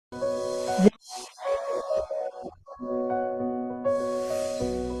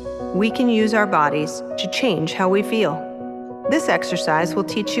we can use our bodies to change how we feel. This exercise will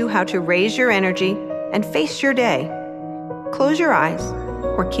teach you how to raise your energy and face your day. Close your eyes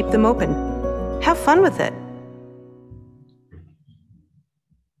or keep them open. Have fun with it.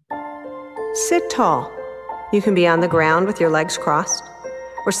 Sit tall. You can be on the ground with your legs crossed,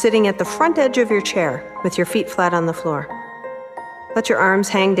 or sitting at the front edge of your chair with your feet flat on the floor. Let your arms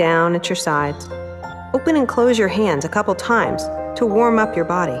hang down at your sides. Open and close your hands a couple times to warm up your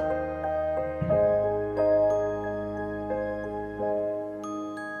body.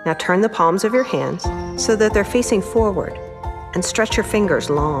 Now turn the palms of your hands so that they're facing forward and stretch your fingers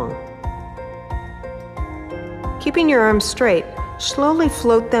long. Keeping your arms straight, slowly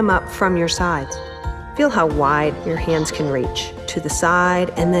float them up from your sides. Feel how wide your hands can reach, to the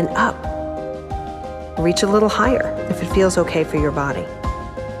side and then up. Reach a little higher if it feels okay for your body.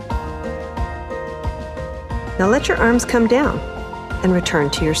 Now let your arms come down and return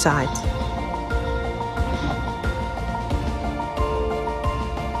to your sides.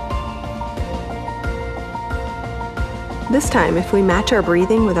 This time, if we match our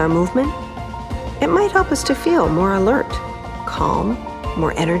breathing with our movement, it might help us to feel more alert, calm,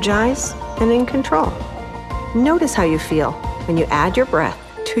 more energized, and in control. Notice how you feel when you add your breath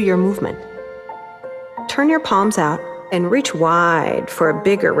to your movement. Turn your palms out and reach wide for a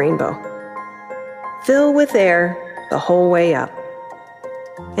bigger rainbow. Fill with air the whole way up.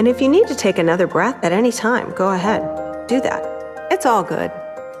 And if you need to take another breath at any time, go ahead. Do that. It's all good.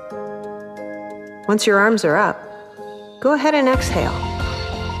 Once your arms are up, go ahead and exhale.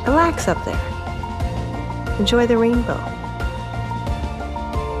 Relax up there. Enjoy the rainbow.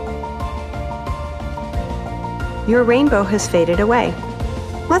 Your rainbow has faded away.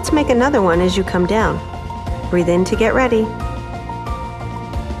 Let's make another one as you come down. Breathe in to get ready.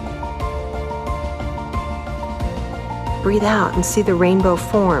 Breathe out and see the rainbow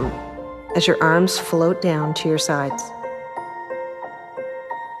form as your arms float down to your sides.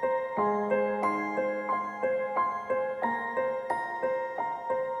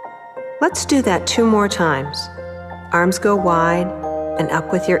 Let's do that 2 more times. Arms go wide and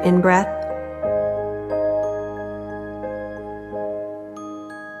up with your in-breath.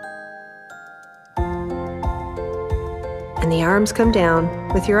 And the arms come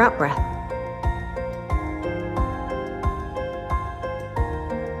down with your out-breath.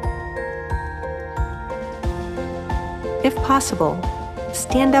 If possible,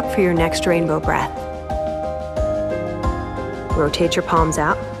 stand up for your next rainbow breath. Rotate your palms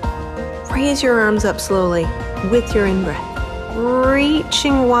out. Raise your arms up slowly with your in-breath,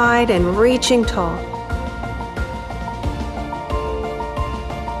 reaching wide and reaching tall.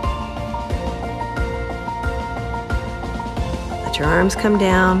 Let your arms come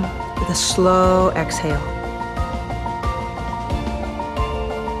down with a slow exhale.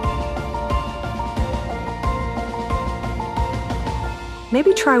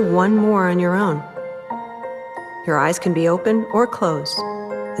 Maybe try one more on your own. Your eyes can be open or closed.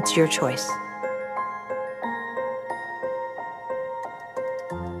 It's your choice.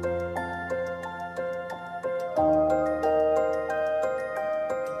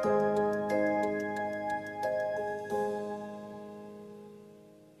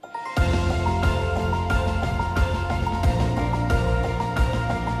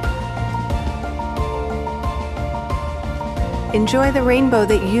 Enjoy the rainbow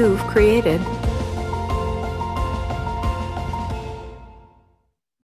that you've created.